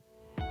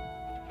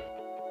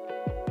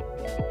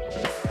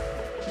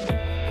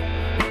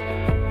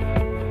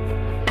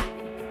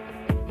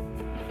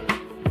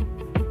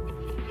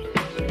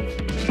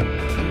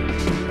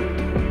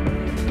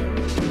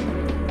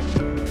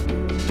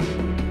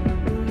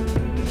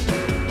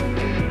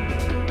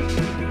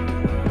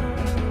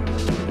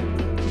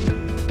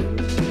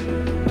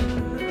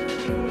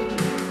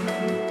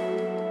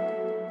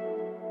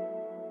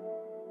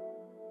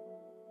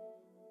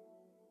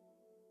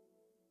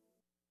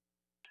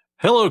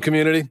Hello,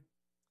 community.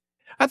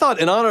 I thought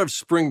in honor of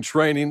spring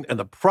training and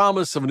the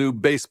promise of a new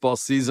baseball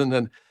season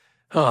and,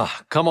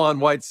 come on,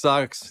 White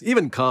Sox,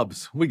 even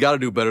Cubs, we got to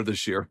do better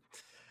this year.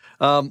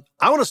 I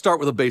want to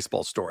start with a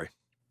baseball story,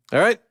 all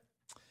right?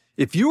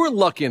 If you were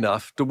lucky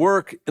enough to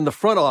work in the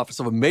front office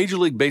of a Major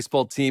League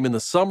Baseball team in the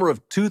summer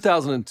of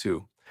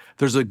 2002,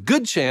 there's a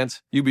good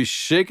chance you'd be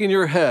shaking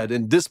your head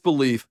in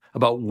disbelief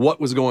about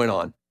what was going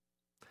on.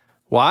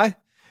 Why?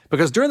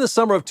 Because during the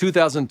summer of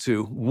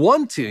 2002,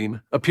 one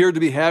team appeared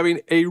to be having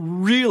a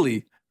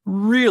really,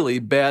 really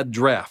bad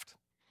draft.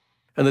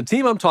 And the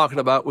team I'm talking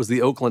about was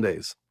the Oakland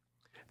A's.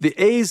 The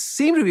A's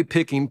seemed to be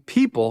picking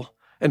people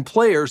and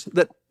players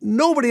that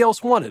nobody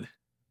else wanted.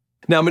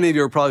 Now, many of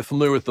you are probably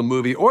familiar with the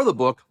movie or the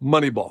book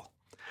Moneyball.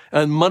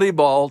 And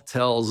Moneyball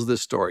tells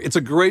this story. It's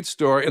a great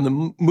story, and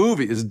the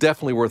movie is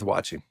definitely worth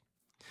watching.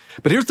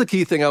 But here's the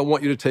key thing I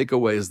want you to take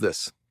away is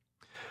this.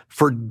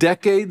 For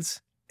decades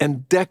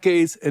and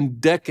decades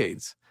and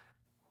decades,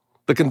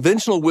 the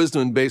conventional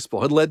wisdom in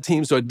baseball had led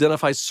teams to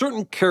identify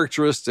certain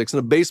characteristics in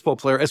a baseball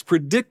player as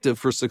predictive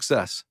for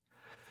success.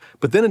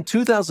 But then in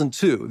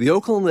 2002, the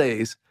Oakland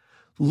A's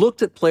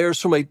looked at players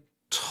from a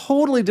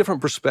totally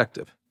different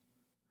perspective.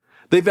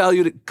 They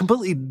valued a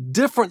completely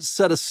different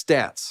set of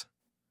stats.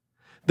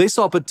 They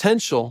saw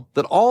potential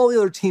that all the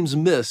other teams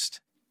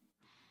missed,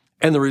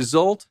 and the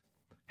result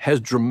has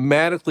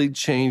dramatically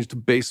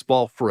changed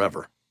baseball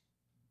forever.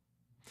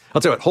 I'll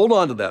tell you what, hold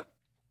on to that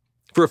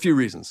for a few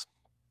reasons.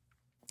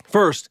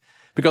 First,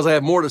 because I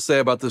have more to say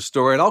about this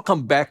story, and I'll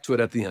come back to it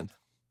at the end.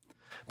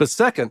 But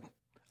second,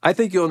 I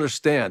think you'll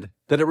understand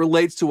that it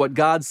relates to what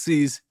God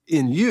sees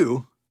in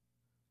you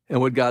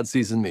and what God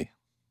sees in me.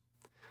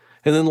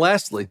 And then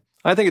lastly,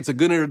 I think it's a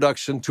good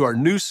introduction to our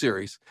new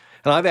series,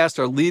 and I've asked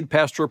our lead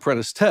pastor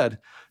apprentice, Ted,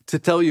 to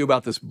tell you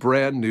about this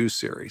brand new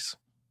series.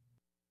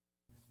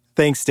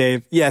 Thanks,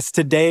 Dave. Yes,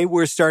 today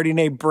we're starting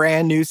a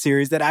brand new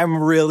series that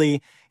I'm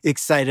really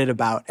excited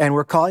about, and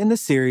we're calling the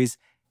series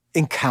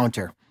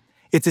Encounter.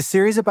 It's a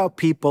series about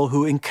people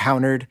who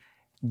encountered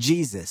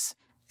Jesus.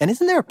 And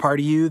isn't there a part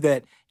of you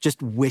that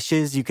just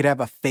wishes you could have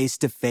a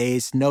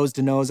face-to-face,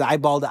 nose-to-nose,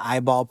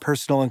 eyeball-to-eyeball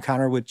personal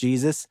encounter with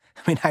Jesus?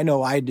 I mean, I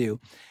know I do.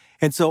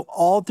 And so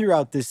all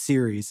throughout this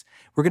series,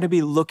 we're going to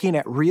be looking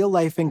at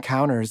real-life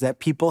encounters that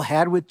people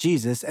had with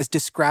Jesus as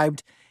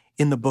described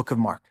in the book of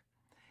Mark.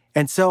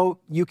 And so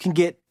you can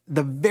get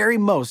the very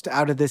most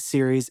out of this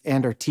series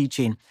and our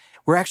teaching.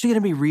 We're actually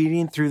going to be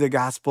reading through the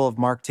Gospel of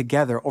Mark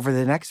together over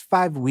the next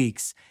 5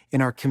 weeks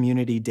in our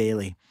community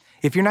daily.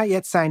 If you're not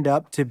yet signed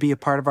up to be a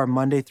part of our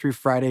Monday through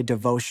Friday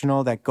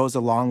devotional that goes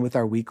along with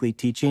our weekly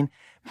teaching,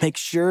 make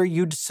sure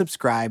you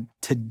subscribe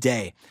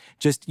today.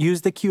 Just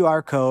use the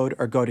QR code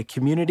or go to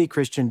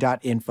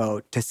communitychristian.info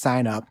to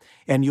sign up,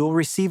 and you'll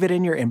receive it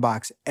in your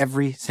inbox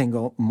every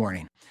single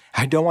morning.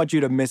 I don't want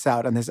you to miss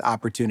out on this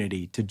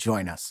opportunity to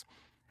join us.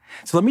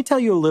 So let me tell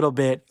you a little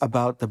bit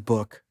about the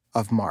book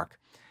of Mark.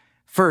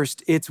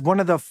 First, it's one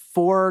of the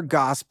 4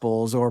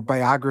 Gospels or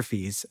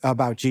biographies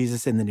about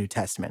Jesus in the New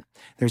Testament.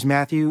 There's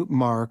Matthew,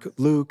 Mark,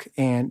 Luke,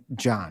 and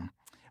John.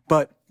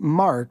 But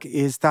Mark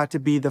is thought to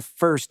be the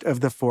first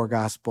of the 4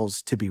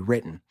 Gospels to be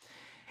written.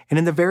 And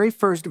in the very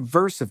first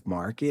verse of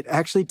Mark, it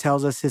actually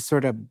tells us his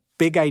sort of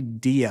big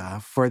idea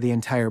for the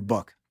entire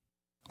book.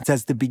 It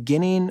says, the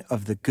beginning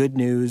of the good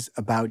news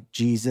about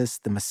Jesus,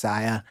 the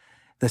Messiah,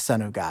 the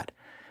Son of God.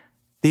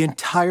 The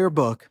entire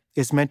book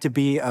is meant to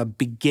be a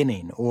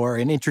beginning or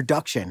an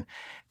introduction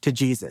to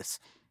Jesus.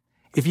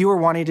 If you were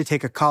wanting to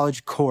take a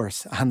college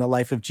course on the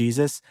life of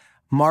Jesus,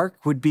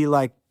 Mark would be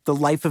like the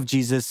Life of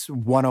Jesus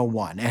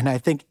 101. And I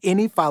think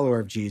any follower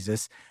of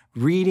Jesus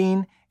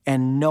reading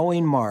and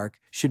knowing Mark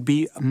should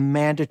be a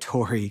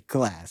mandatory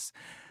class.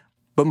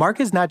 But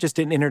Mark is not just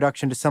an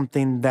introduction to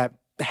something that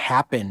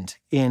happened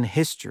in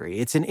history.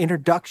 It's an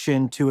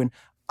introduction to an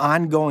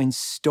ongoing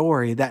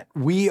story that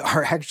we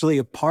are actually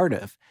a part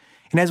of.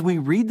 And as we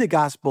read the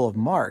Gospel of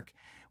Mark,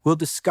 we'll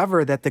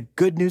discover that the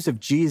good news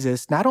of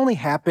Jesus not only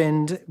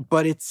happened,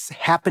 but it's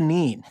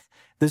happening.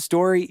 The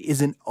story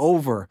isn't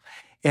over,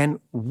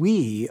 and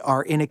we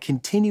are in a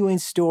continuing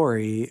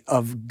story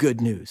of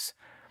good news.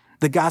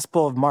 The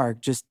Gospel of Mark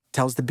just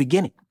tells the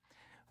beginning.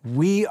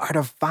 We are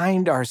to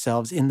find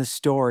ourselves in the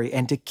story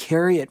and to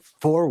carry it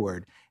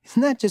forward.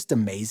 Isn't that just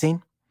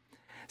amazing?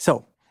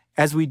 So,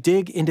 as we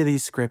dig into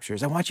these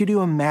scriptures, I want you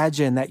to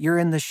imagine that you're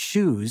in the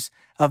shoes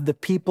of the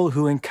people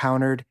who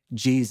encountered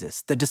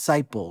Jesus, the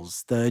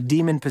disciples, the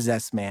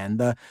demon-possessed man,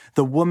 the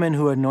woman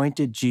who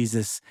anointed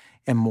Jesus,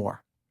 and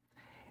more.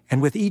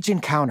 And with each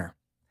encounter,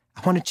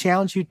 I want to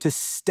challenge you to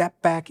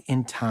step back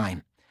in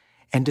time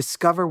and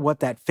discover what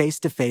that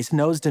face-to-face,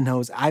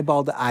 nose-to-nose,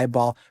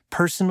 eyeball-to-eyeball,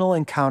 personal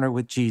encounter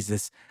with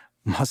Jesus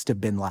must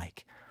have been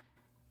like.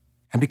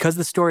 And because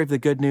the story of the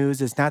good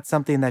news is not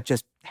something that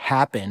just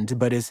happened,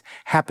 but is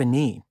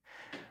happening,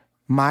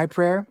 my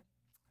prayer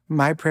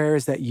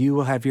is that you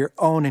will have your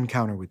own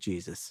encounter with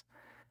Jesus.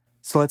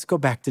 So let's go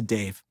back to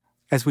Dave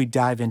as we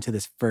dive into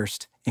this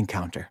first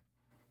encounter.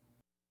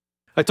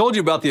 I told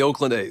you about the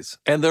Oakland A's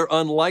and their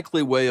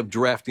unlikely way of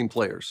drafting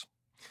players.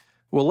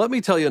 Well, let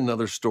me tell you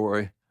another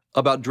story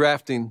about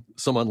drafting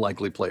some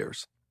unlikely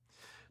players.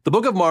 The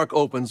book of Mark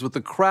opens with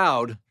the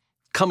crowd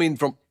coming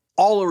from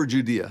all over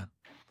Judea.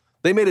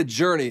 They made a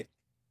journey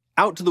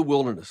out to the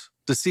wilderness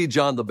to see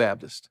John the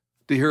Baptist,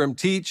 to hear him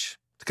teach,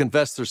 to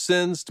confess their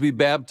sins, to be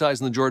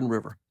baptized in the Jordan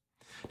River.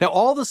 Now,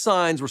 all the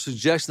signs were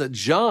suggesting that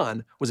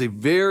John was a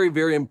very,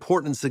 very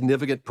important and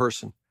significant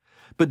person.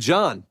 But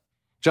John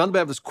the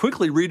Baptist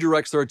quickly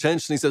redirects their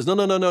attention. He says,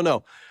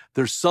 no.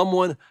 There's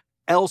someone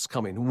else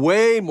coming,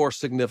 way more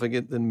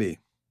significant than me.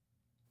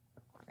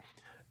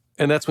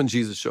 And that's when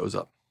Jesus shows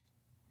up,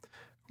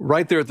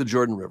 right there at the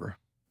Jordan River.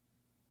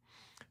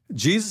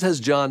 Jesus has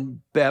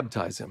John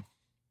baptize him.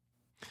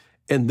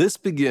 And this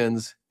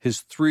begins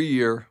his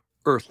 3-year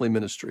earthly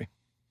ministry.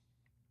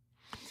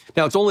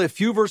 Now, it's only a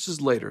few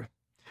verses later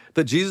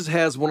that Jesus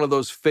has one of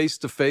those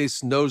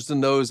face-to-face,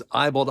 nose-to-nose,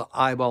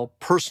 eyeball-to-eyeball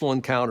personal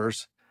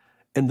encounters.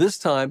 And this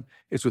time,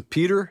 it's with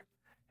Peter,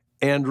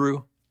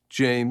 Andrew,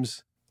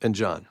 James, and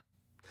John.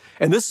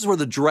 And this is where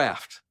the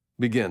draft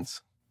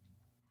begins.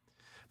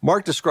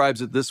 Mark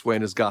describes it this way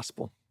in his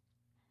gospel.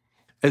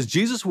 As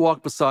Jesus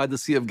walked beside the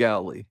Sea of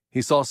Galilee,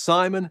 he saw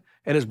Simon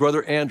and his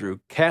brother Andrew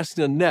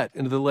casting a net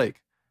into the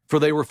lake, for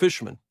they were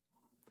fishermen.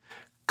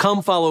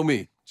 "Come follow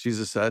me,"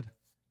 Jesus said,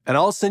 "and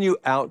I'll send you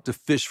out to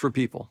fish for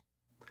people."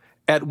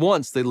 At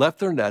once they left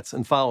their nets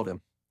and followed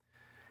him.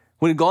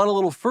 When he'd gone a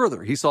little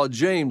further, he saw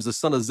James, the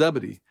son of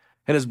Zebedee,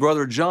 and his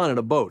brother John in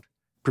a boat,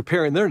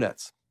 preparing their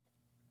nets.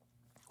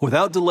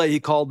 Without delay, he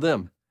called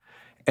them,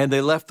 and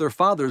they left their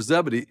father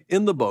Zebedee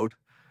in the boat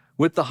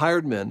with the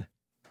hired men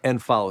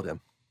and followed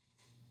him.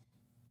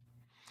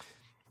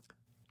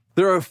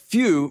 There are a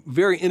few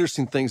very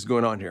interesting things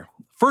going on here.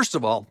 First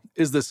of all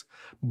is this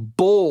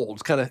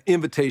bold kind of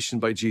invitation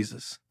by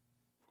Jesus.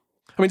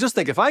 I mean, just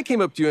think, if I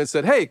came up to you and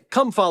said, "Hey,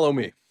 come follow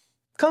me.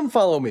 Come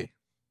follow me."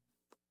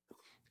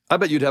 I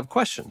bet you'd have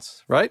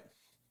questions, right?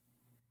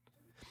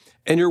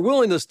 And your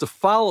willingness to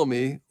follow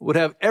me would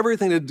have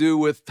everything to do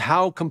with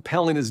how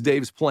compelling is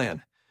Dave's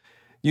plan.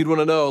 You'd want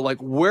to know, like,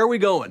 where are we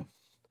going?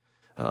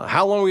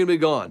 How long are we going to be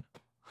gone?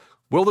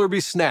 Will there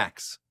be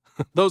snacks?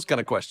 Those kind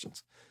of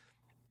questions.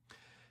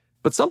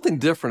 But something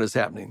different is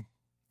happening.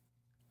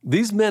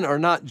 These men are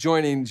not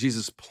joining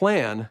Jesus'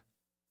 plan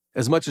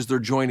as much as they're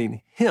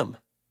joining him.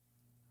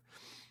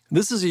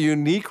 This is a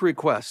unique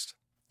request,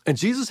 and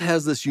Jesus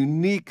has this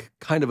unique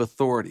kind of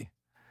authority.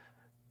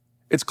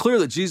 It's clear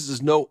that Jesus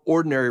is no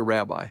ordinary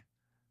rabbi,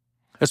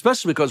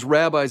 especially because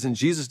rabbis in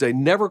Jesus' day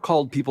never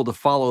called people to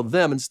follow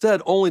them,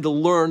 instead only to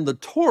learn the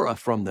Torah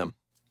from them.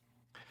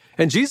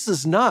 And Jesus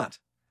is not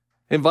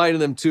inviting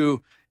them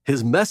to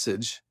his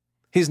message.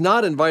 He's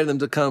not inviting them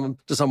to come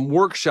to some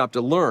workshop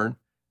to learn.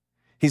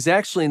 He's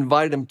actually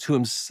invited them to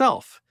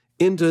himself,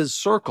 into his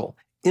circle,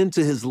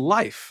 into his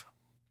life.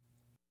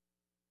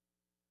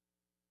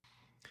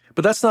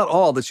 But that's not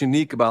all that's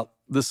unique about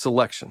this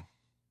selection.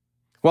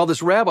 While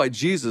this rabbi,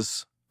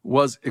 Jesus,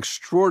 was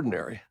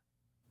extraordinary,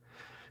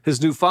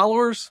 his new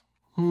followers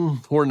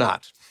were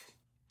not.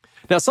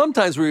 Now,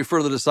 sometimes we refer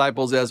to the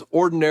disciples as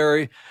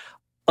ordinary,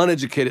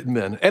 uneducated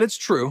men, and it's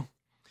true.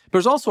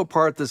 There's also a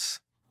part that's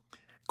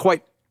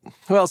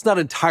it's not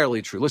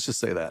entirely true. Let's just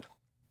say that.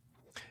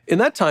 In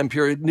that time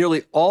period,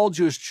 nearly all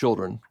Jewish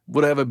children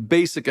would have a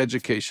basic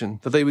education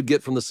that they would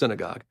get from the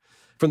synagogue.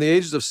 From the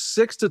ages of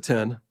 6 to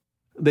 10,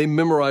 they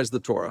memorized the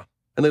Torah,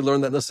 and they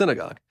learned that in the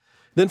synagogue.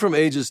 Then from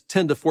ages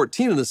 10 to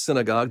 14 in the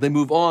synagogue, they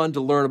move on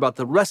to learn about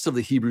the rest of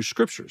the Hebrew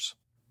scriptures.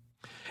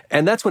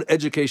 And that's when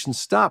education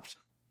stopped,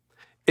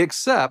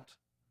 except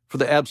for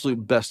the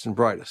absolute best and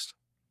brightest.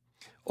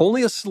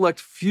 Only a select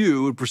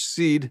few would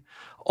proceed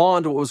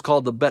on to what was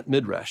called the Bet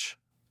Midrash.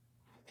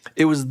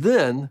 It was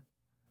then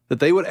that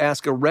they would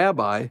ask a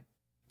rabbi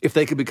if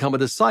they could become a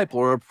disciple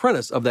or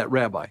apprentice of that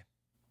rabbi.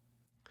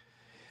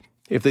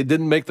 If they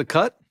didn't make the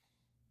cut,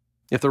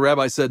 if the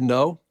rabbi said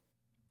no,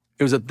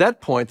 it was at that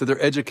point that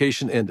their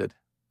education ended.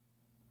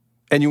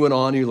 And you went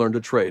on and you learned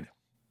a trade.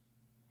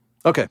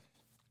 Okay,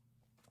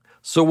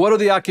 so what are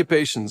the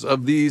occupations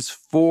of these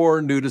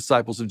 4 new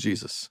disciples of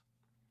Jesus?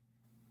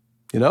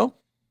 You know?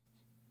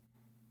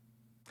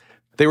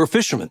 They were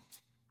fishermen.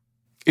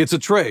 It's a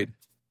trade.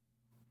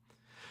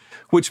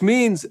 Which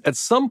means at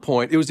some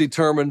point it was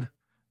determined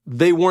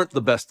they weren't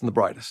the best and the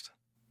brightest.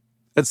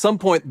 At some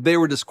point they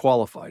were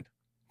disqualified.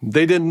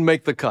 They didn't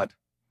make the cut.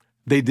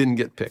 They didn't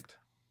get picked.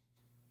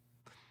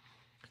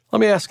 Let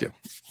me ask you,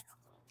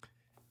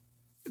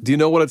 do you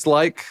know what it's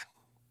like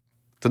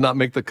to not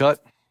make the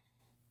cut?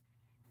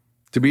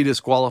 To be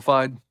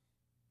disqualified?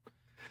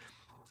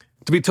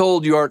 To be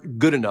told you aren't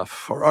good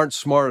enough or aren't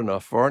smart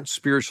enough or aren't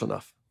spiritual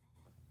enough?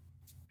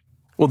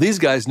 Well, these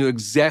guys knew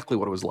exactly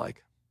what it was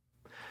like.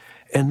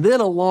 And then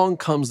along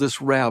comes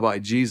this rabbi,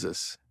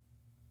 Jesus,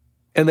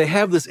 and they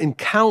have this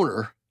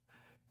encounter,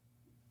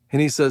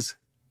 and he says,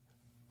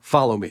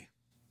 follow me.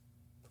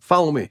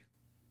 Follow me.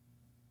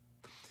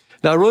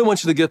 Now, I really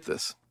want you to get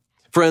this.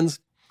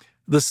 Friends,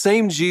 the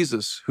same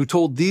Jesus who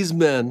told these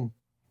men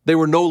they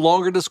were no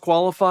longer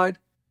disqualified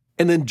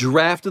and then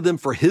drafted them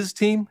for his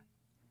team,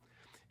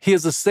 he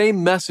has the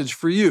same message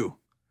for you.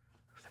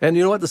 And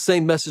you know what? The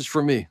same message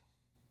for me.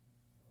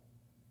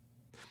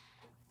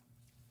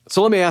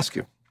 So let me ask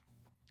you,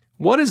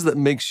 what is it that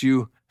makes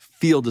you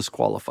feel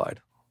disqualified?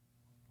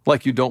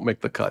 Like you don't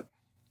make the cut?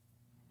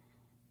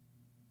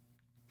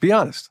 Be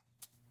honest.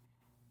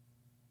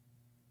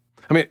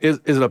 I mean, is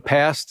it a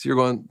past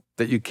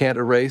that you can't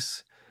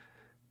erase?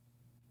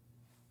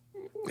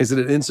 Is it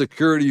an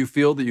insecurity you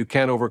feel that you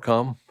can't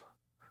overcome?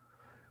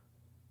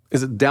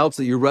 Is it doubts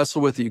that you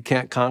wrestle with that you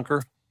can't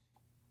conquer?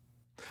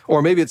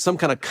 Or maybe it's some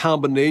kind of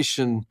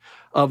combination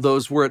of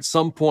those where at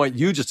some point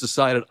you just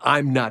decided,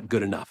 I'm not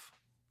good enough.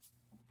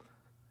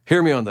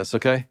 Hear me on this,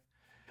 okay?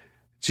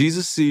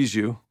 Jesus sees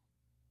you,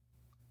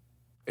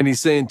 and he's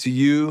saying to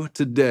you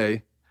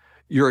today,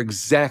 you're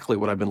exactly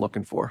what I've been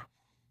looking for.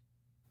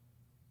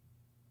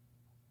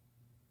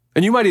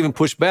 And you might even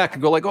push back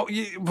and go like,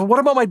 but what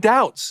about my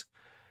doubts?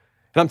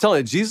 And I'm telling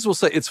you, Jesus will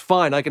say, it's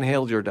fine, I can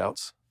handle your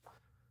doubts.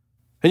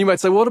 And you might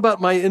say, what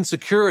about my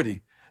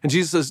insecurity? And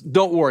Jesus says,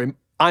 don't worry,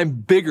 I'm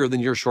bigger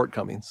than your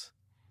shortcomings.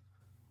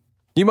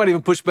 You might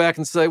even push back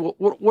and say, well,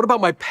 what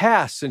about my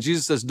past? And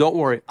Jesus says, don't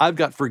worry, I've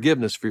got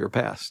forgiveness for your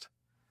past.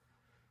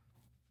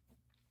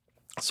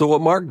 So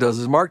what Mark does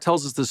is Mark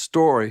tells us this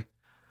story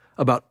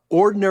about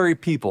ordinary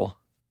people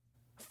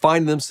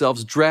finding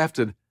themselves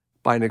drafted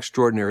by an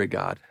extraordinary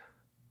God.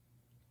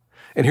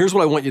 And here's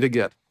what I want you to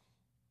get.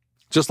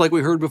 Just like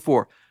we heard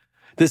before,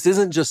 this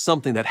isn't just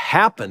something that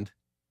happened,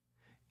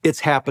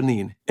 it's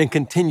happening and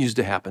continues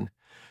to happen.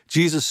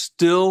 Jesus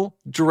still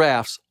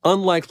drafts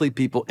unlikely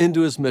people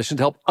into his mission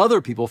to help other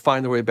people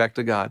find their way back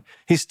to God.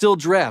 He still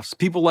drafts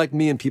people like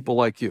me and people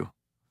like you.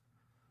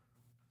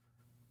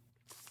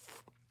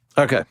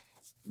 Okay.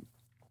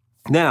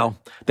 Now,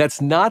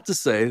 that's not to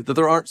say that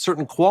there aren't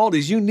certain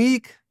qualities,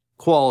 unique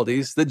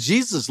qualities that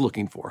Jesus is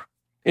looking for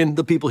in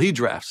the people he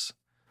drafts.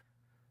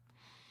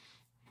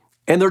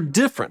 And they're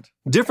different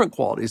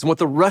qualities than what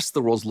the rest of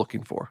the world's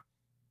looking for.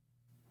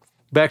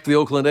 Back to the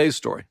Oakland A's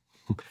story.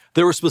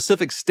 There were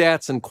specific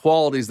stats and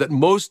qualities that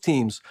most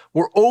teams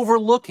were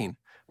overlooking,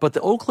 but the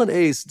Oakland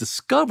A's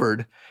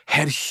discovered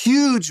had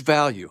huge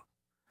value.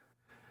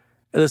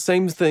 And the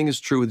same thing is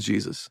true with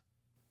Jesus.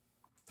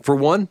 For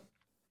one,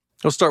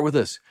 let's start with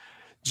this.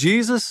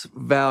 Jesus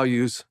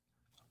values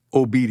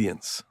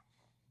obedience.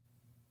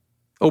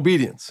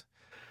 Obedience.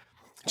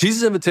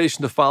 Jesus'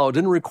 invitation to follow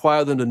didn't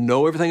require them to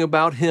know everything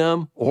about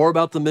him or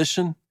about the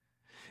mission.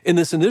 In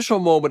this initial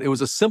moment, it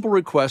was a simple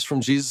request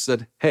from Jesus that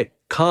said, hey,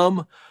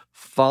 come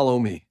follow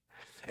me.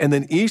 And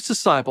then each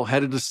disciple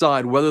had to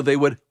decide whether they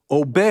would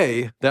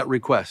obey that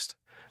request.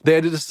 They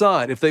had to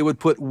decide if they would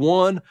put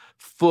one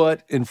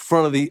foot in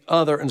front of the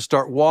other and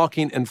start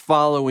walking and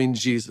following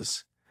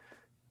Jesus.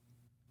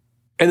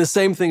 And the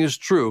same thing is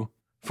true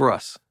for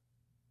us.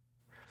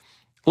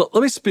 Let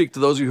me speak to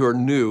those of you who are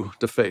new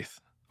to faith,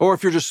 or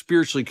if you're just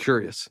spiritually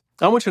curious.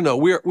 I want you to know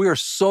we are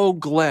so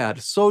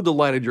glad, so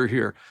delighted you're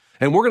here.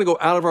 And we're going to go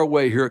out of our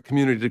way here at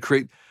Community to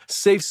create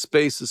safe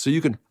spaces so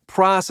you can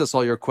process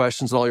all your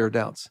questions and all your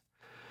doubts.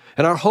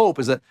 And our hope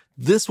is that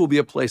this will be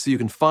a place that you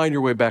can find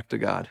your way back to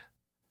God.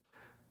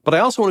 But I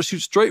also want to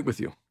shoot straight with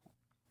you.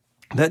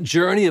 That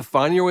journey of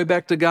finding your way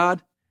back to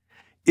God,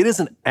 it is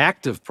an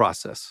active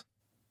process,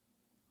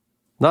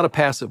 not a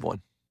passive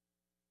one.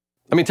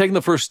 I mean, taking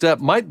the first step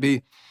might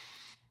be,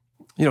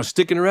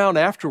 sticking around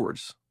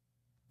afterwards,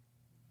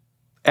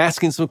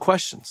 asking some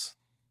questions.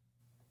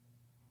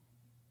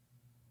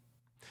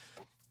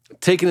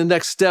 Taking the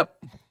next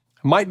step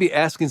might be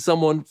asking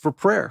someone for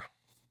prayer.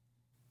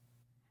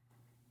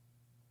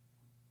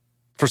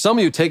 For some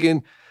of you,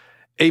 taking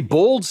a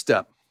bold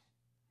step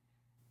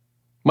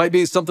might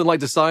be something like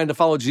deciding to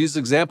follow Jesus'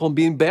 example and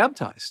being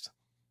baptized.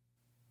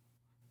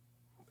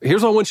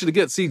 Here's what I want you to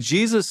get. See,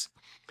 Jesus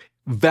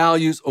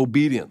values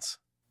obedience.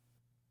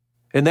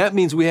 And that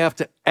means we have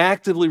to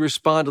actively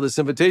respond to this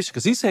invitation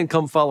because he's saying,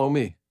 come follow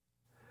me.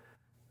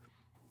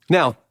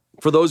 Now,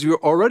 for those of you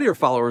who already are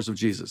followers of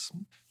Jesus,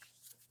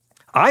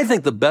 I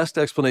think the best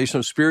explanation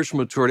of spiritual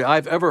maturity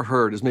I've ever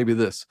heard is maybe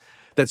this,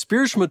 that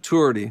spiritual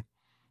maturity,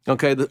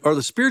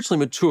 the spiritually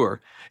mature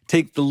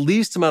take the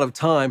least amount of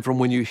time from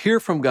when you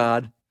hear from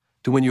God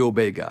to when you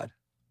obey God.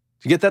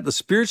 You get that? The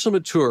spiritually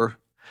mature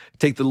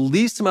take the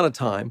least amount of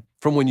time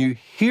from when you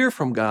hear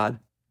from God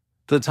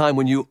to the time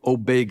when you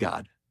obey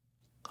God.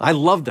 I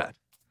love that.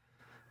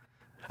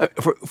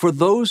 For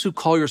those who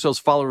call yourselves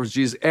followers of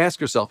Jesus, ask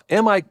yourself,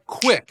 am I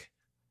quick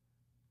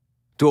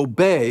to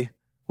obey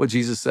what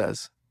Jesus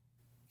says?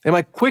 Am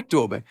I quick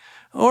to obey?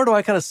 Or do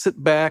I kind of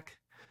sit back,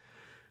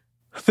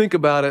 think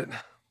about it,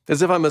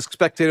 as if I'm a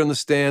spectator in the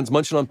stands,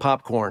 munching on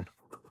popcorn?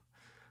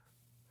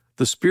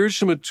 The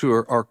spiritually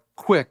mature are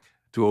quick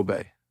to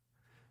obey.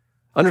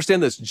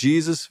 Understand this,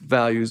 Jesus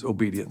values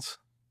obedience.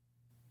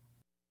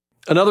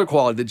 Another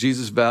quality that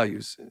Jesus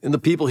values in the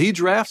people he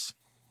drafts,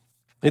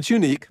 it's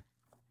unique,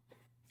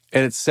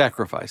 and it's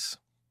sacrifice.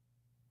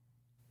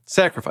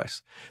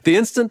 Sacrifice. The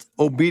instant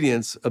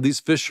obedience of these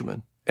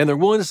fishermen and their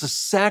willingness to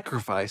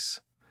sacrifice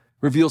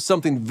reveals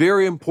something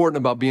very important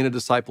about being a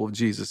disciple of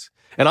Jesus.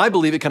 And I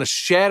believe it kind of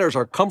shatters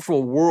our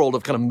comfortable world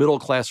of kind of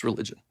middle-class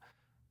religion.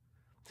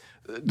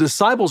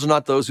 Disciples are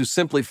not those who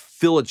simply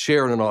fill a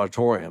chair in an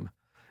auditorium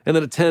and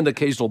then attend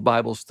occasional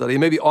Bible study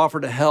and maybe offer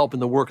to help in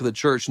the work of the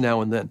church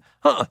now and then.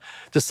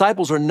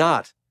 Disciples are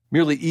not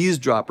merely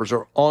eavesdroppers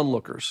or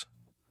onlookers.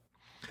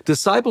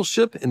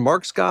 Discipleship in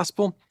Mark's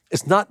gospel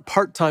is not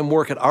part-time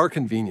work at our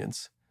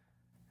convenience.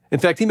 In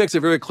fact, he makes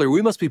it very clear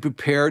we must be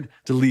prepared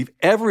to leave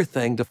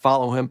everything to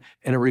follow him,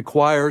 and it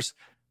requires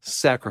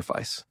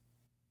sacrifice.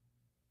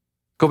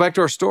 Go back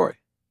to our story.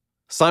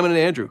 Simon and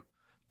Andrew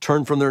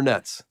turned from their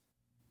nets.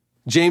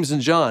 James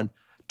and John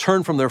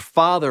turned from their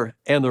father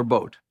and their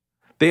boat.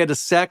 They had to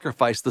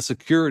sacrifice the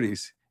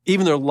securities,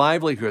 even their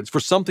livelihoods, for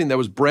something that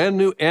was brand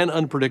new and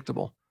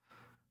unpredictable.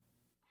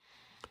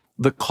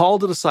 The call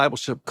to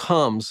discipleship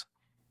comes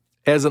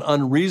as an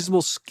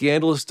unreasonable,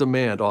 scandalous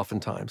demand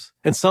oftentimes.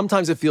 And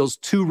sometimes it feels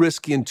too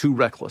risky and too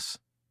reckless.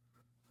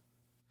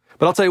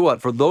 But I'll tell you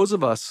what, for those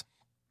of us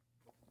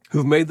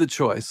who've made the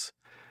choice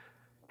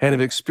and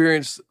have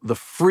experienced the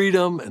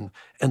freedom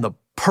and the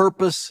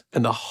purpose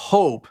and the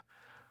hope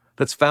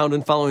that's found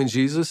in following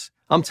Jesus,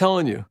 I'm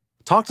telling you,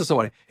 talk to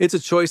somebody. It's a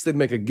choice they'd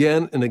make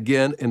again and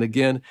again and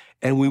again,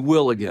 and we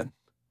will again.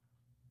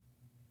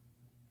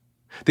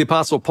 The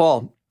Apostle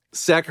Paul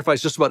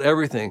sacrificed just about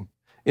everything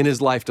in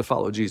his life to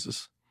follow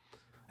Jesus.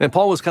 And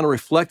Paul was kind of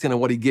reflecting on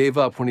what he gave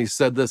up when he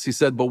said this. He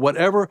said, "But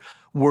whatever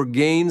were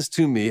gains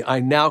to me, I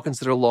now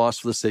consider loss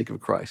for the sake of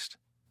Christ.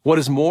 What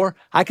is more,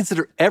 I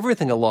consider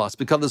everything a loss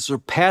because of the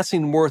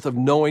surpassing worth of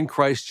knowing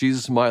Christ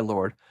Jesus my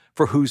Lord,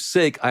 for whose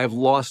sake I have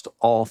lost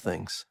all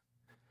things."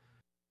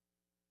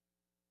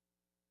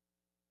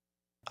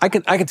 I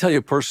can tell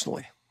you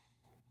personally,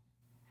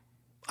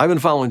 I've been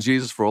following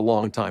Jesus for a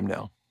long time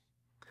now.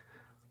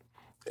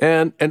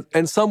 And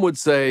some would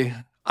say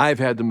I've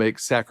had to make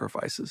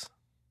sacrifices.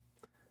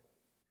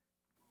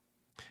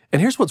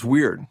 And here's what's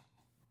weird.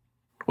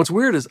 What's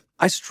weird is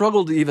I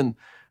struggle to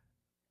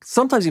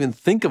sometimes even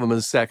think of them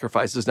as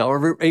sacrifices now,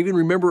 or even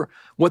remember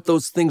what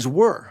those things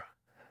were.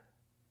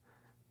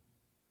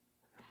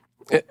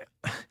 And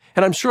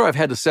I'm sure I've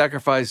had to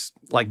sacrifice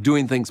like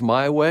doing things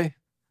my way.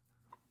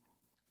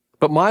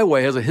 But my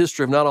way has a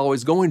history of not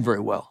always going very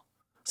well.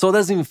 So it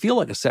doesn't even feel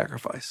like a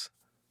sacrifice.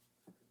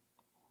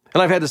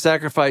 And I've had to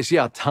sacrifice,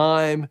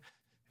 time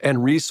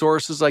and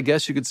resources, I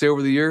guess you could say,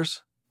 over the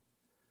years.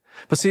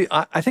 But see,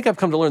 I think I've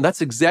come to learn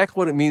that's exactly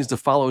what it means to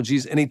follow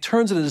Jesus, and he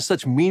turns it into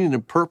such meaning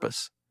and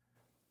purpose.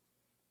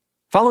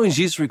 Following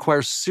Jesus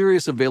requires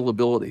serious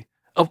availability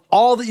of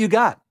all that you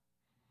got.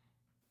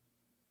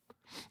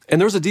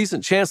 And there's a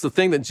decent chance the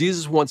thing that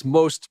Jesus wants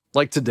most,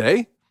 like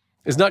today,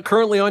 is not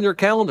currently on your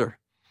calendar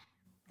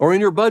or in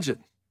your budget.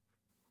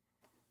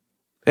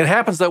 It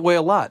happens that way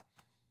a lot.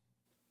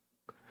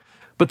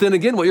 But then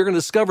again, what you're going to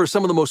discover is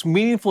some of the most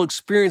meaningful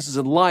experiences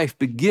in life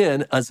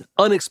begin as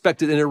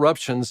unexpected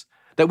interruptions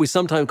that we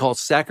sometimes call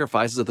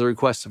sacrifices at the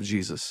request of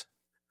Jesus.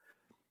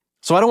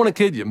 So I don't want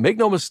to kid you. Make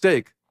no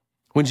mistake.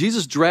 When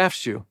Jesus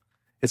drafts you,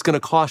 it's going to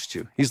cost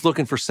you. He's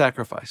looking for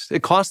sacrifice.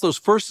 It cost those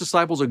first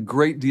disciples a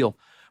great deal,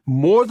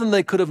 more than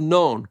they could have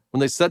known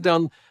when they set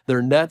down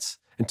their nets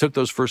and took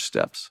those first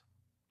steps.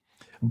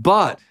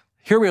 But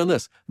hear me on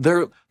this.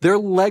 Their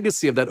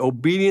legacy of that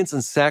obedience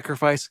and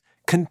sacrifice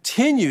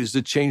continues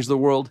to change the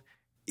world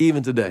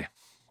even today.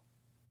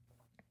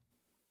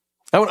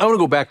 I want to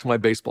go back to my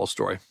baseball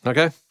story,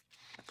 okay?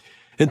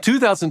 In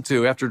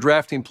 2002, after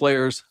drafting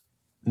players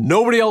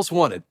nobody else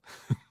wanted,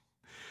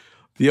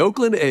 the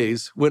Oakland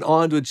A's went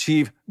on to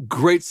achieve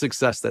great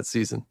success that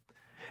season.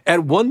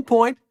 At one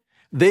point,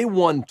 they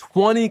won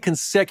 20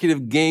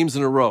 consecutive games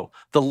in a row,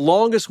 the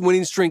longest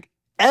winning streak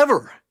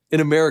ever in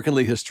American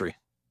League history.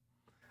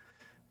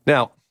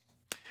 Now,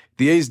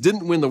 the A's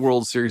didn't win the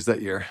World Series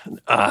that year.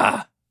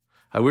 I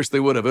wish they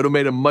would have. It would have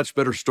made a much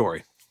better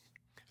story.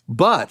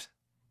 But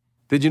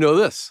did you know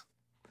this?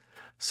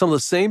 Some of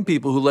the same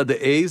people who led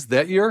the A's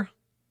that year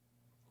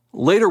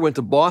later went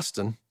to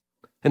Boston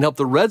and helped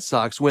the Red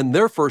Sox win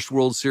their first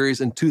World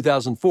Series in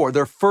 2004,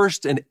 their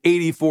first in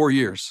 84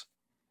 years.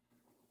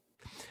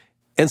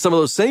 And some of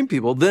those same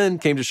people then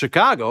came to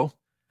Chicago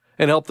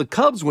and helped the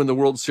Cubs win the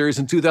World Series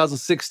in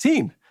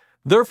 2016,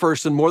 their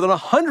first in more than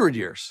 100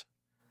 years.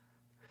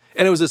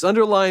 And it was this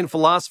underlying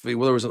philosophy,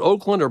 whether it was in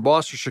Oakland or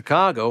Boston or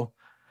Chicago,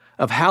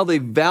 of how they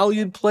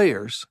valued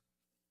players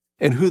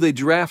and who they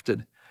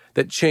drafted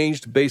that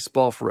changed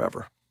baseball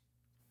forever.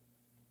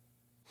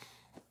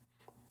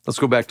 Let's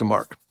go back to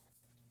Mark.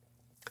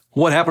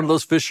 What happened to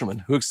those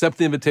fishermen who accepted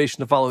the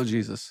invitation to follow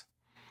Jesus?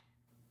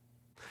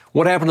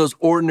 What happened to those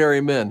ordinary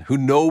men who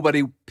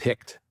nobody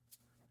picked?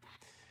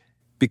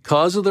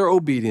 Because of their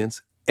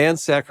obedience and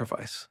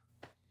sacrifice.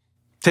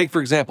 Take,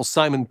 for example,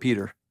 Simon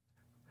Peter,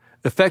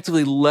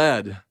 effectively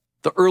led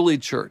the early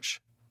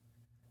church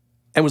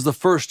and was the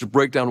first to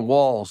break down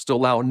walls to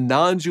allow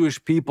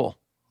non-Jewish people,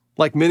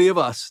 like many of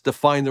us, to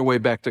find their way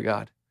back to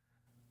God.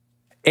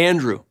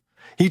 Andrew,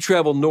 he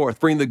traveled north,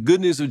 bringing the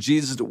good news of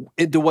Jesus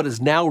into what is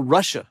now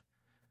Russia,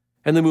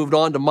 and then moved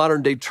on to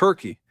modern-day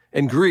Turkey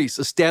and Greece,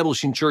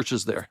 establishing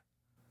churches there.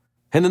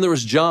 And then there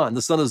was John,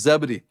 the son of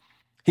Zebedee.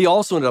 He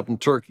also ended up in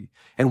Turkey.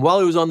 And while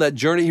he was on that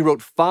journey, he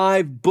wrote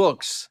 5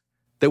 books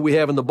that we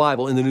have in the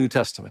Bible in the New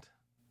Testament.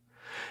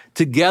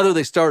 Together,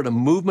 they started a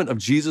movement of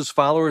Jesus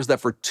followers that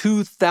for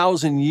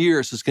 2,000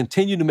 years has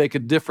continued to make a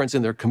difference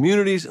in their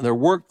communities, in their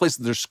workplaces,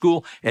 their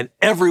school, and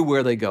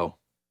everywhere they go.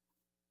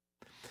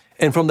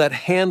 And from that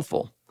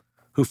handful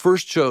who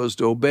first chose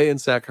to obey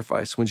and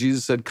sacrifice when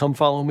Jesus said, "Come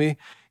follow me,"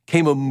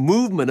 came a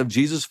movement of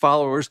Jesus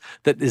followers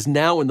that is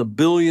now in the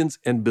billions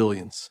and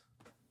billions.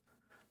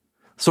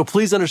 So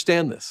please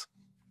understand this.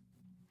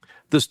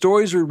 The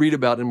stories we read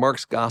about in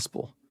Mark's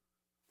gospel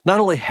not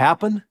only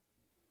happen,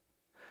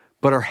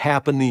 but are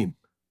happening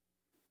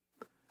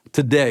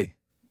today.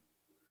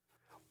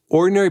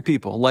 Ordinary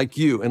people like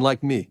you and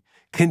like me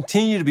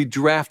continue to be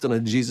drafted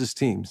on Jesus'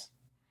 teams.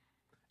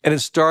 And it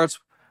starts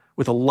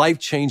with a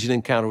life-changing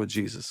encounter with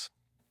Jesus.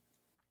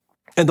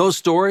 And those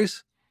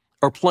stories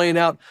are playing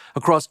out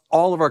across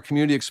all of our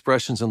community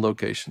expressions and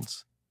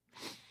locations.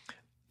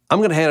 I'm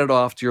going to hand it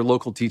off to your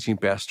local teaching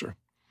pastor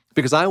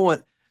because I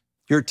want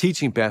your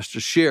teaching pastor to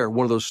share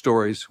one of those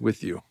stories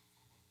with you.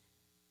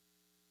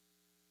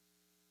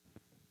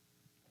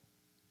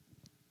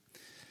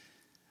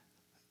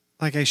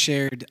 Like I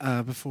shared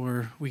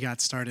before we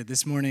got started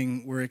this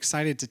morning, we're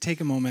excited to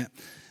take a moment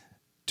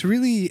to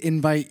really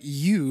invite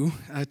you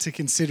to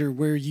consider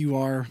where you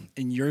are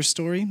in your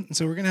story. And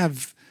so we're going to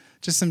have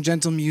just some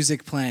gentle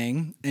music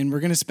playing, and we're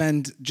going to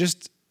spend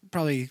just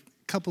probably a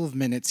couple of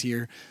minutes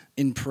here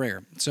in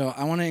prayer. So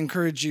I want to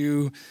encourage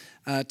you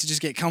to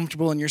just get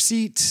comfortable in your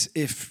seat.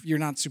 If you're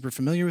not super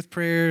familiar with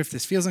prayer, if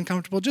this feels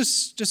uncomfortable,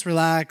 just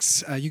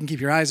relax. You can keep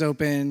your eyes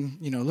open,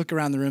 look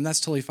around the room. That's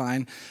totally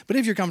fine. But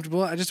if you're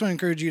comfortable, I just want to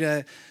encourage you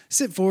to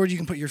sit forward. You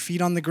can put your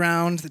feet on the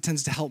ground. That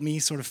tends to help me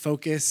sort of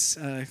focus.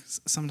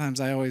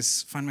 Sometimes I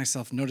always find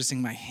myself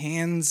noticing my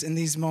hands in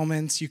these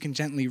moments. You can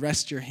gently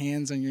rest your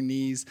hands on your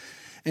knees.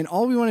 And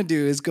all we want to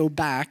do is go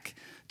back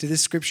to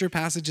this scripture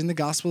passage in the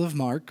Gospel of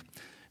Mark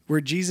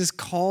where Jesus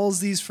calls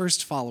these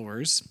first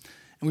followers.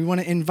 And we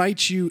want to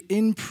invite you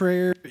in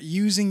prayer,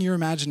 using your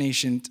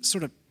imagination, to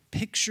sort of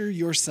picture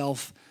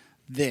yourself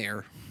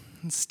there,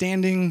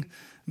 standing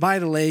by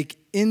the lake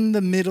in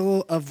the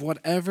middle of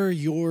whatever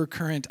your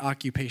current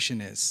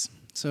occupation is.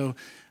 So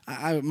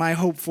my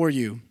hope for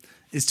you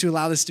is to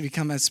allow this to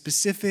become as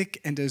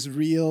specific and as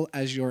real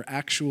as your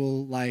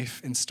actual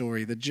life and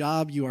story. The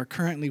job you are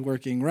currently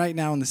working right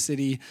now in the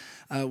city,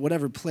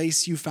 whatever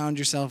place you found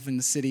yourself in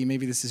the city,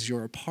 maybe this is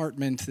your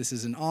apartment, this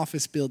is an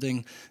office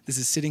building, this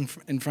is sitting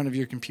in front of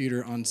your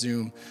computer on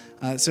Zoom.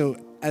 So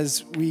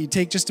as we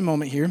take just a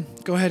moment here,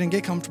 go ahead and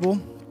get comfortable.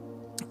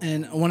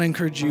 And I want to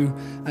encourage you,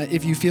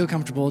 if you feel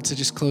comfortable, to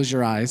just close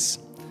your eyes.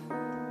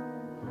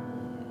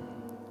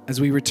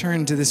 As we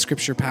return to this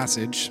scripture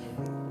passage,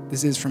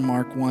 this is from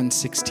Mark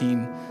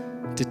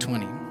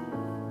 1:16-20.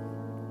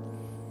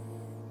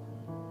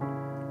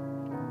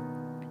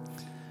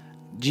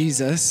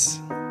 Jesus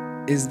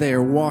is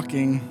there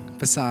walking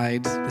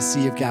beside the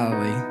Sea of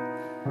Galilee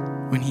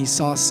when he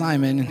saw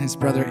Simon and his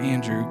brother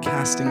Andrew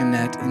casting a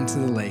net into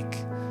the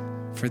lake,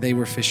 for they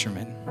were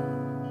fishermen.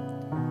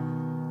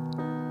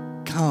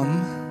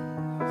 "Come,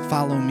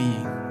 follow me,"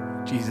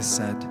 Jesus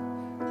said,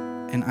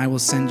 "and I will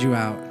send you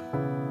out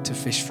to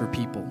fish for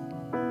people."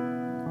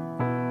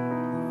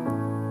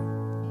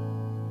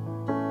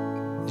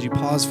 As you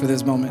pause for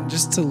this moment,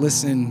 just to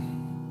listen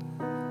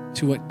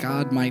to what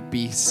God might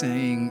be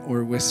saying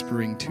or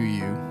whispering to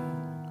you.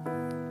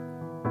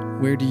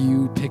 Where do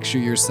you picture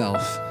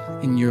yourself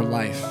in your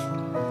life,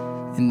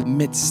 in the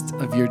midst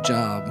of your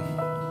job,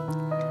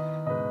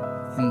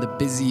 in the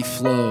busy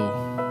flow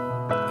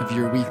of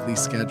your weekly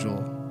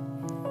schedule?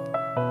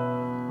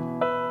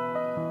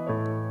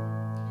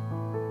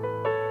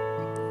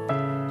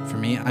 For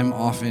me, I'm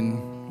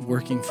often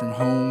working from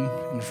home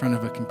in front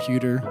of a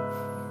computer.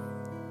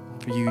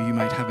 For you, you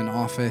might have an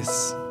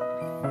office.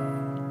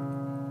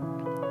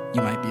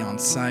 You might be on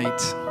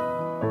site.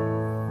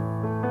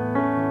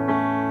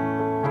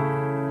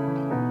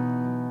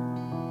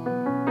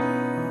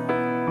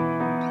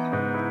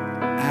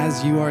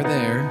 As you are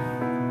there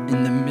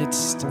in the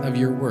midst of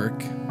your work,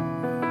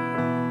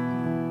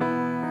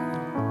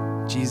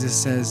 Jesus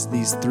says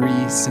these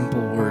 3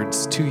 simple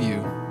words to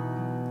you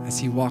as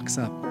he walks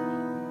up.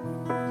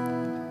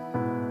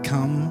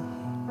 "Come,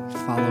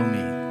 follow me."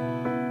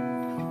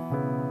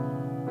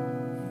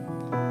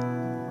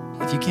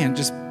 If you can,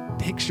 just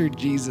picture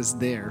Jesus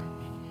there.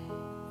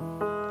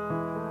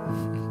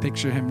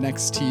 Picture him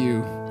next to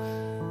you,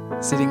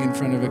 sitting in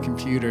front of a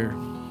computer.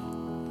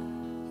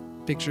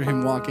 Picture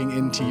him walking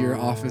into your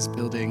office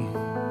building,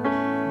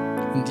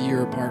 into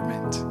your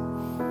apartment.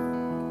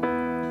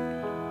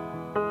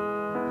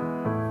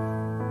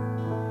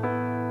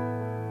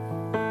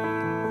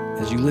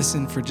 as you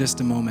listen for just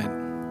a moment,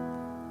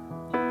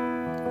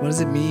 what does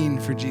it mean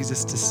for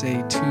Jesus to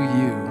say to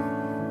you,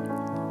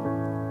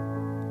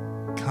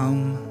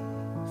 come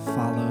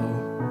follow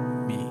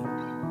me?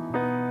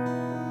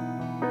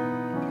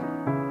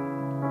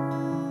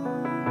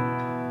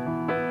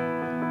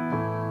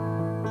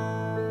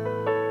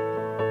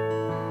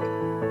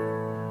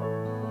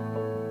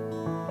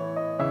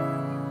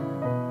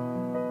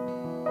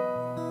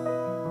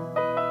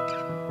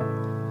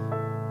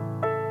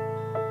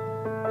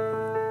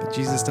 But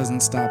Jesus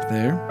doesn't stop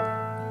there.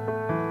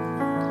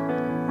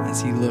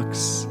 As he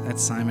looks at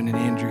Simon and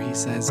Andrew, he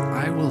says,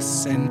 I will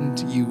send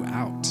you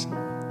out.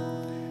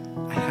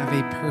 I have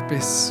a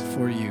purpose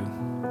for you.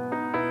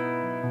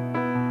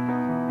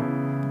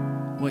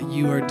 What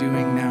you are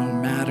doing now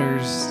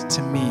matters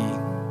to me,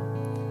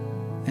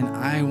 and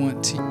I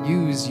want to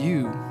use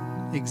you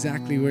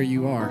exactly where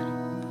you are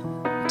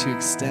to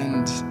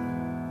extend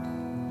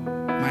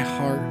my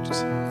heart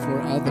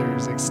for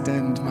others,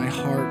 extend my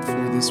heart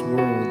for this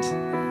world.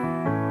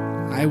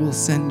 I will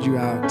send you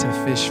out to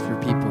fish for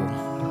people.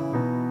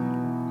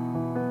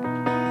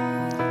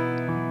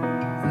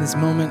 In this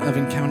moment of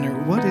encounter,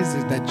 what is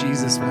it that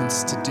Jesus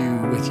wants to do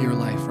with your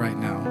life right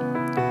now?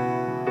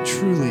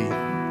 Truly,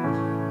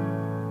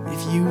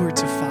 if you were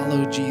to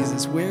follow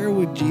Jesus, where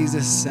would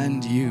Jesus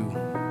send you?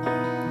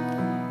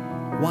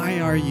 Why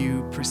are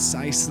you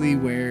precisely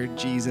where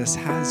Jesus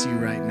has you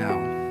right now?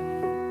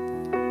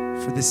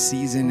 For this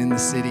season in the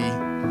city,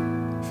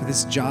 for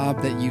this job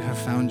that you have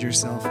found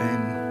yourself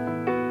in,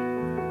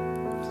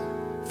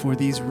 for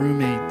these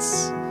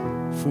roommates,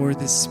 for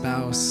this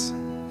spouse,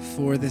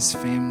 for this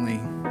family.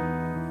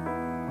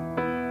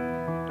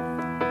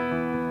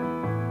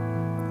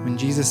 When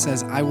Jesus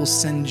says, I will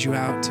send you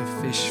out to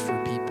fish for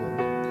people,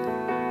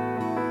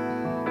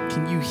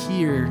 can you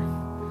hear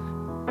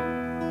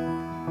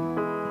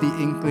the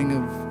inkling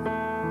of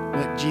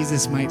what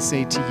Jesus might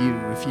say to you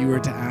if you were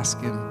to ask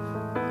him,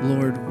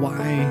 Lord,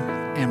 why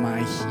am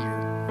I here?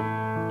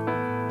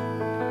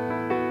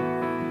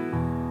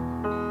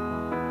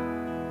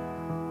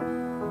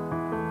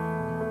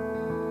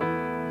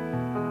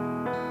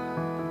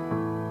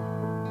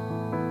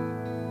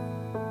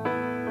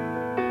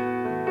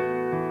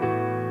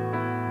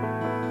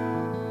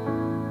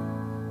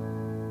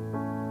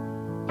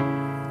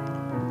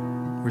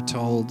 We're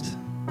told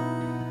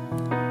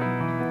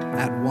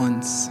at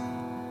once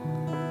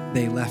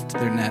they left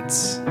their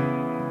nets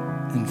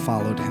and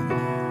followed him.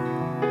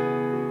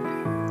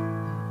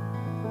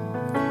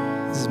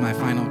 This is my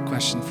final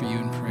question for you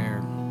in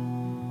prayer.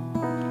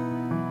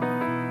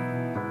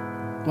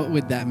 What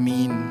would that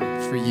mean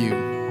for you?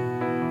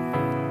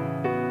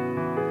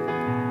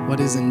 What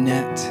is a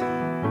net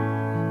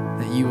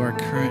that you are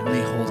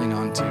currently holding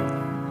on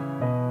to?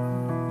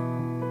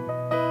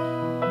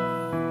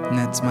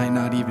 Nets might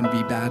not even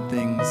be bad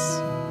things.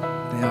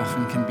 They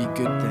often can be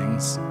good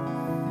things.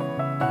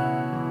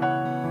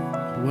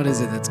 But what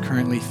is it that's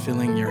currently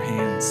filling your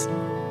hands?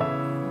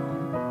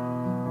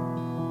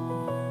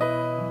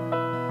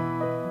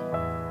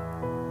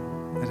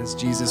 That as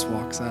Jesus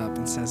walks up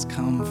and says,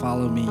 come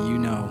follow me, you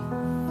know,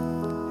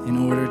 in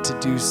order to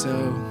do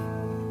so,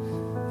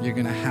 you're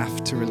going to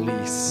have to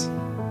release.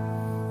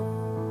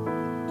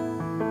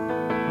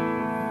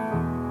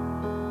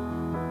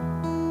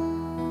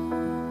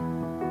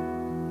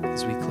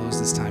 As we close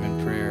this time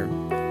in prayer,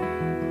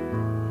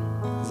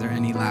 is there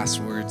any last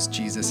words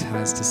Jesus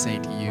has to say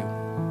to you?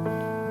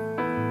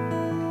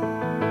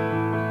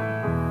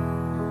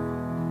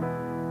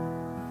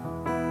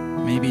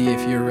 Maybe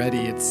if you're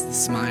ready, it's the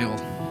smile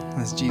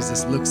as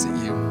Jesus looks at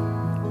you,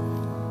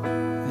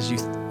 as you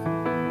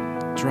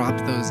drop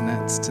those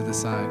nets to the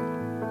side.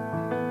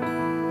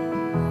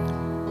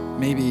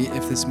 Maybe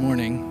if this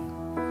morning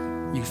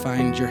you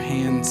find your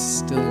hands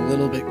still a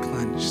little bit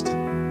clenched,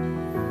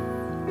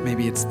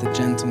 maybe it's the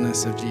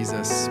gentleness of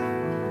Jesus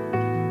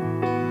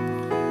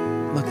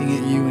looking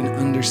at you and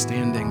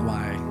understanding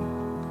why.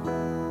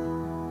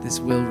 This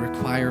will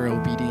require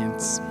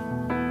obedience.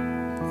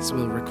 This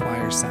will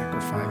require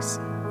sacrifice.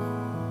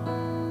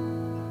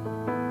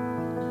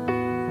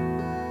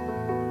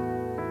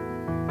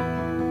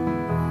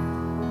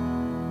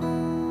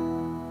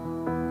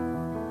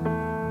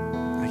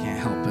 I can't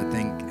help but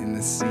think in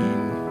this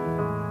scene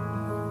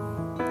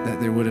that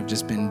there would have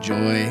just been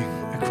joy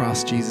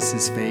across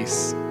Jesus'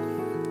 face,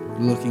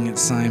 looking at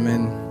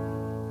Simon,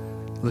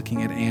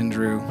 looking at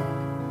Andrew.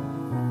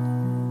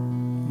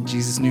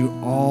 Jesus knew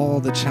all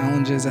the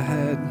challenges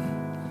ahead.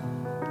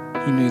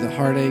 He knew the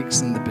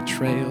heartaches and the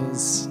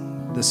betrayals,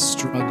 the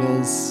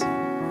struggles.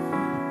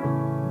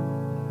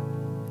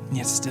 And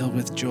yet still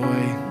with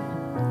joy,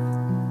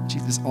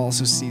 Jesus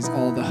also sees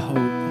all the hope,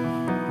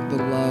 the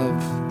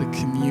love, the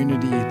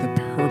community, the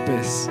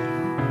purpose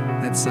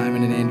that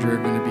Simon and Andrew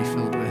are going to be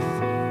filled with.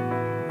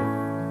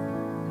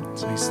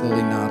 So he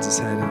slowly nods his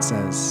head and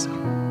says,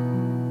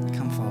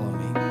 come follow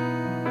me.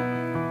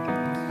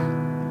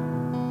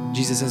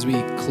 Jesus, as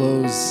we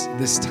close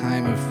this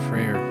time of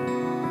prayer,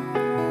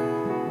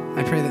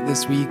 I pray that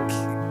this week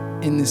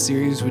in this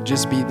series would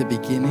just be the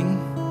beginning,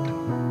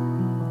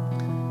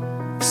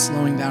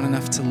 slowing down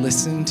enough to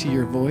listen to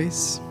your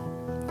voice.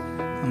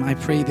 I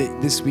pray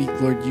that this week,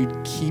 Lord, you'd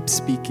keep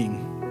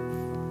speaking.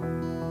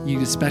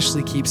 You'd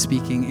especially keep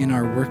speaking in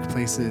our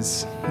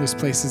workplaces, those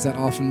places that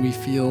often we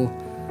feel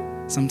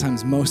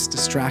sometimes most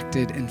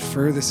distracted and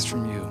furthest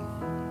from you.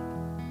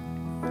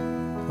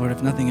 Lord,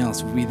 if nothing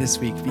else, would we this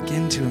week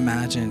begin to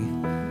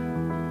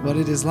imagine what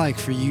it is like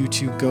for you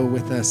to go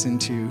with us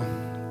into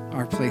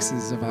our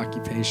places of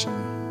occupation.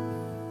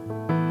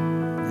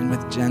 And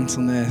with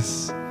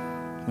gentleness,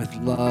 with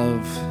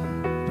love,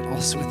 but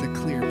also with a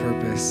clear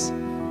purpose,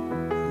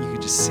 you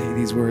could just say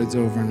these words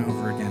over and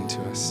over again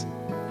to us.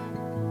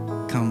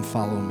 Come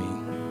follow me.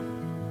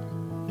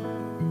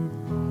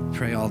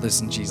 Pray all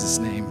this in Jesus'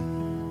 name.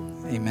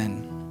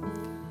 Amen.